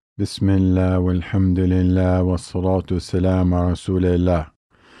Bismillah walhamdulillah wassalatu wassalam ala Rasulillah.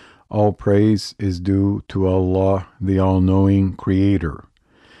 All praise is due to Allah, the all-knowing Creator.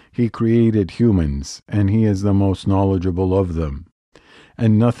 He created humans, and He is the most knowledgeable of them,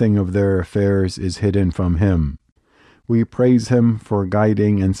 and nothing of their affairs is hidden from Him. We praise Him for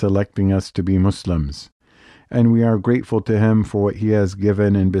guiding and selecting us to be Muslims, and we are grateful to Him for what He has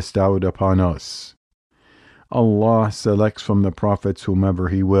given and bestowed upon us. Allah selects from the prophets whomever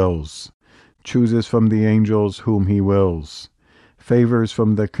He wills, chooses from the angels whom He wills, favors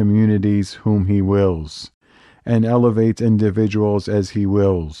from the communities whom He wills, and elevates individuals as He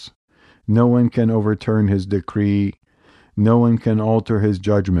wills. No one can overturn His decree, no one can alter His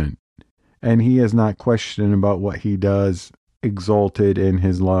judgment, and He is not questioned about what He does, exalted in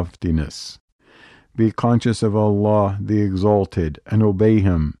His loftiness. Be conscious of Allah the Exalted, and obey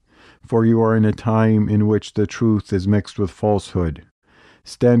Him, for you are in a time in which the truth is mixed with falsehood.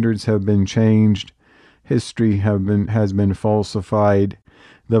 Standards have been changed, history has been falsified,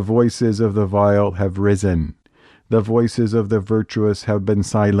 the voices of the vile have risen, the voices of the virtuous have been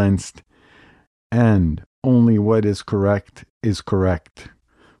silenced, and only what is correct is correct.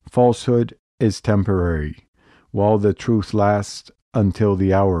 Falsehood is temporary, while the truth lasts until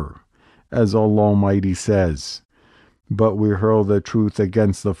the hour, as Allah Almighty says. But we hurl the truth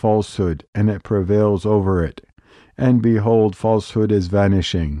against the falsehood, and it prevails over it. And behold, falsehood is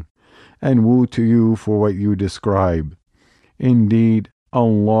vanishing. And woe to you for what you describe. Indeed,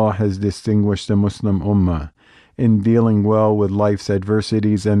 Allah has distinguished the Muslim Ummah in dealing well with life's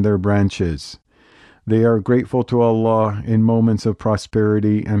adversities and their branches. They are grateful to Allah in moments of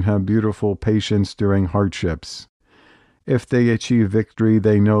prosperity and have beautiful patience during hardships. If they achieve victory,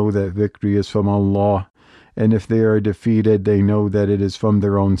 they know that victory is from Allah, and if they are defeated, they know that it is from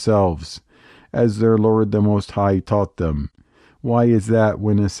their own selves, as their Lord the Most High taught them. Why is that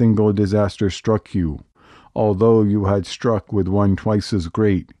when a single disaster struck you, although you had struck with one twice as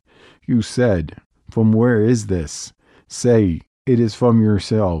great? You said, "From where is this?" Say, "It is from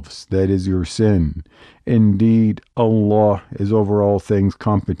yourselves, that is your sin." Indeed, Allah is over all things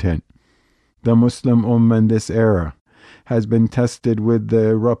competent. The Muslim Ummah in this era has been tested with the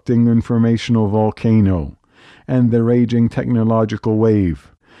erupting informational volcano and the raging technological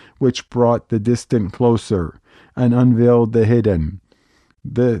wave, which brought the distant closer and unveiled the hidden.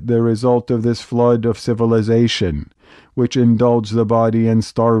 The result of this flood of civilization, which indulged the body and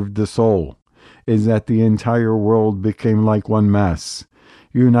starved the soul, is that the entire world became like one mass,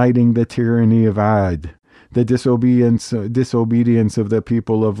 uniting the tyranny of Ad, the disobedience of the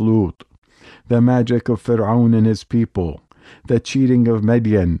people of Lut, the magic of Fir'aun and his people, the cheating of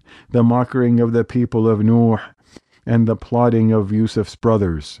Midian, the mocking of the people of Nuh, and the plotting of Yusuf's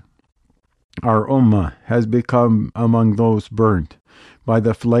brothers. Our Ummah has become among those burnt by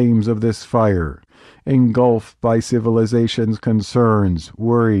the flames of this fire, engulfed by civilization's concerns,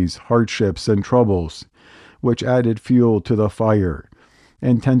 worries, hardships, and troubles, which added fuel to the fire,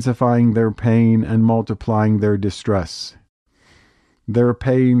 intensifying their pain and multiplying their distress. Their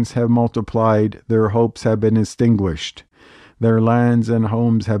pains have multiplied, their hopes have been extinguished, their lands and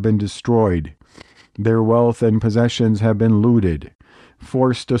homes have been destroyed, their wealth and possessions have been looted,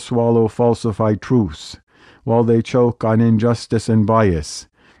 forced to swallow falsified truths, while they choke on injustice and bias,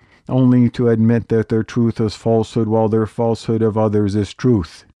 only to admit that their truth is falsehood while their falsehood of others is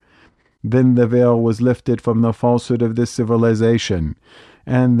truth. Then the veil was lifted from the falsehood of this civilization,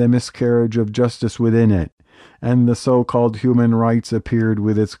 and the miscarriage of justice within it, and the so-called human rights appeared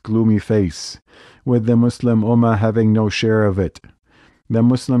with its gloomy face, with the Muslim Ummah having no share of it. The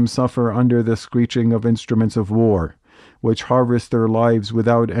Muslims suffer under the screeching of instruments of war, which harvest their lives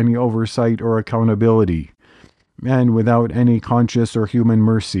without any oversight or accountability, and without any conscious or human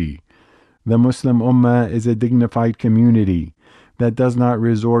mercy. The Muslim Ummah is a dignified community that does not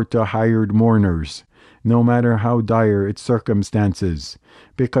resort to hired mourners, no matter how dire its circumstances,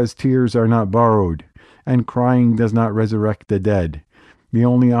 because tears are not borrowed, and crying does not resurrect the dead. The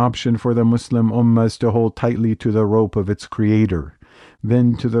only option for the Muslim Ummah is to hold tightly to the rope of its Creator,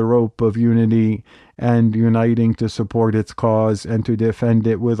 then to the rope of unity and uniting to support its cause and to defend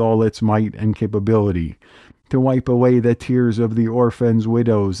it with all its might and capability, to wipe away the tears of the orphans,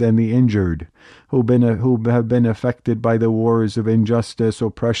 widows, and the injured, who have been affected by the wars of injustice,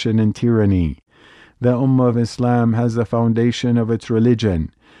 oppression, and tyranny. The Ummah of Islam has the foundation of its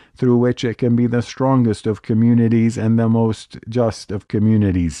religion, through which it can be the strongest of communities and the most just of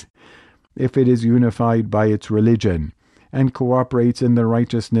communities, if it is unified by its religion, and cooperates in the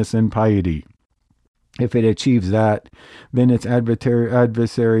righteousness and piety. If it achieves that, then its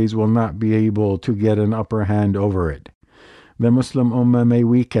adversaries will not be able to get an upper hand over it. The Muslim Ummah may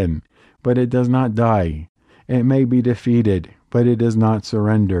weaken, but it does not die. It may be defeated, but it does not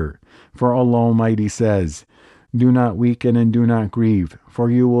surrender. For Allah Almighty says, "Do not weaken and do not grieve,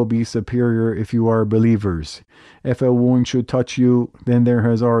 for you will be superior if you are believers. If a wound should touch you, then there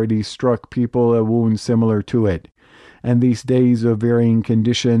has already struck people a wound similar to it. And these days of varying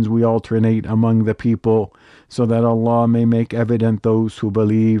conditions we alternate among the people, so that Allah may make evident those who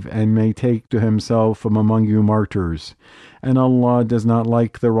believe and may take to himself from among you martyrs. And Allah does not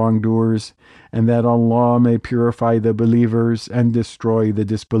like the wrongdoers, and that Allah may purify the believers and destroy the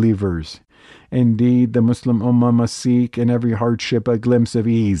disbelievers. Indeed, the Muslim Ummah must seek in every hardship a glimpse of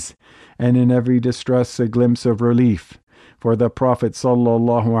ease, and in every distress a glimpse of relief. For the Prophet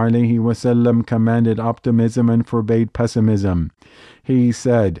ﷺ commanded optimism and forbade pessimism. He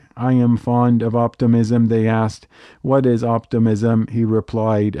said, "I am fond of optimism." They asked, "What is optimism?" He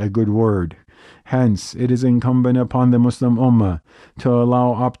replied, "A good word." Hence, it is incumbent upon the Muslim Ummah to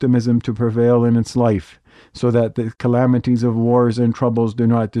allow optimism to prevail in its life, so that the calamities of wars and troubles do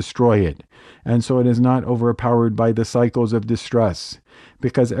not destroy it, and so it is not overpowered by the cycles of distress,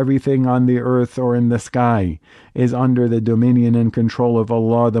 because everything on the earth or in the sky is under the dominion and control of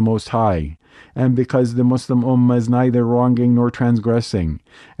Allah the Most High, and because the Muslim Ummah is neither wronging nor transgressing,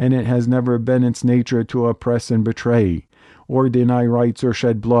 and it has never been its nature to oppress and betray, or deny rights or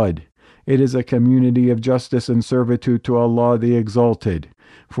shed blood. It is a community of justice and servitude to Allah the Exalted.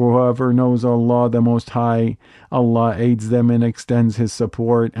 For whoever knows Allah the Most High, Allah aids them and extends His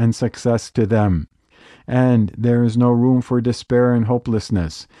support and success to them. And there is no room for despair and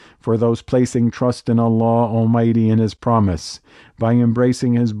hopelessness for those placing trust in Allah Almighty and His promise, by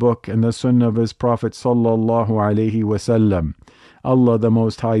embracing His book and the Sunnah of His Prophet ﷺ. Allah the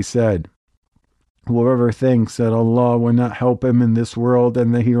Most High said, "Whoever thinks that Allah will not help him in this world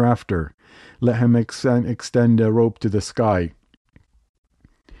and the hereafter, let him extend a rope to the sky.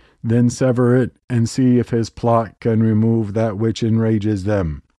 Then sever it and see if his plot can remove that which enrages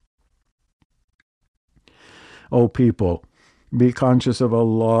them." O people, be conscious of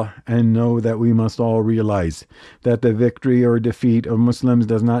Allah and know that we must all realize that the victory or defeat of Muslims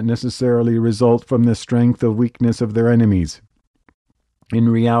does not necessarily result from the strength or weakness of their enemies. In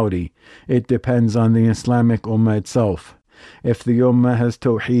reality, it depends on the Islamic Ummah itself. If the Ummah has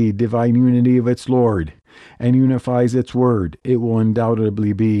Tawheed, divine unity of its Lord, and unifies its word, it will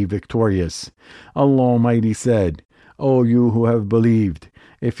undoubtedly be victorious. Allah Almighty said, "O you who have believed,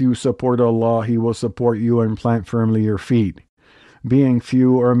 if you support Allah, He will support you and plant firmly your feet." Being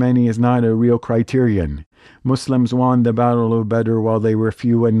few or many is not a real criterion. Muslims won the battle of Badr while they were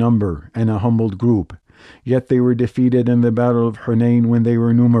few in number and a humbled group. Yet they were defeated in the battle of Hunain when they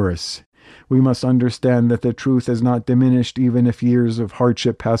were numerous. We must understand that the truth is not diminished even if years of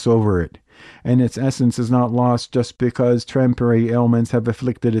hardship pass over it, and its essence is not lost just because temporary ailments have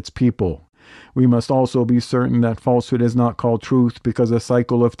afflicted its people. We must also be certain that falsehood is not called truth because a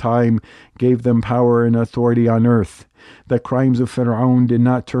cycle of time gave them power and authority on earth. The crimes of Fir'aun did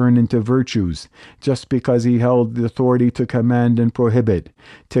not turn into virtues just because he held the authority to command and prohibit,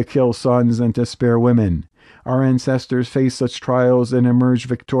 to kill sons and to spare women. Our ancestors faced such trials and emerged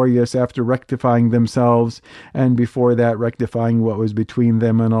victorious after rectifying themselves, and before that rectifying what was between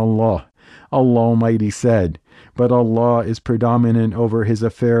them and Allah. Allah Almighty said, "But Allah is predominant over His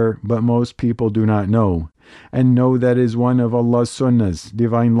affair, but most people do not know. And know that is one of Allah's sunnahs,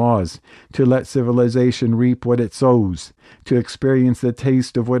 divine laws, to let civilization reap what it sows, to experience the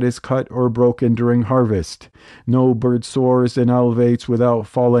taste of what is cut or broken during harvest. No bird soars and elevates without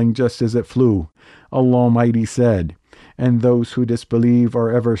falling just as it flew." Allah Almighty said, "And those who disbelieve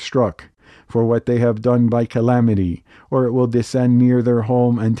are ever struck for what they have done by calamity, or it will descend near their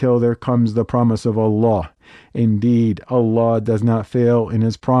home until there comes the promise of Allah. Indeed, Allah does not fail in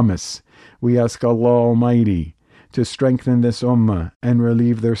His promise." We ask Allah Almighty to strengthen this Ummah and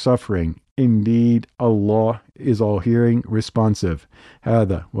relieve their suffering. Indeed, Allah is all-hearing, responsive.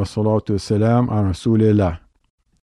 هذا والصلاة والسلام على رسول الله.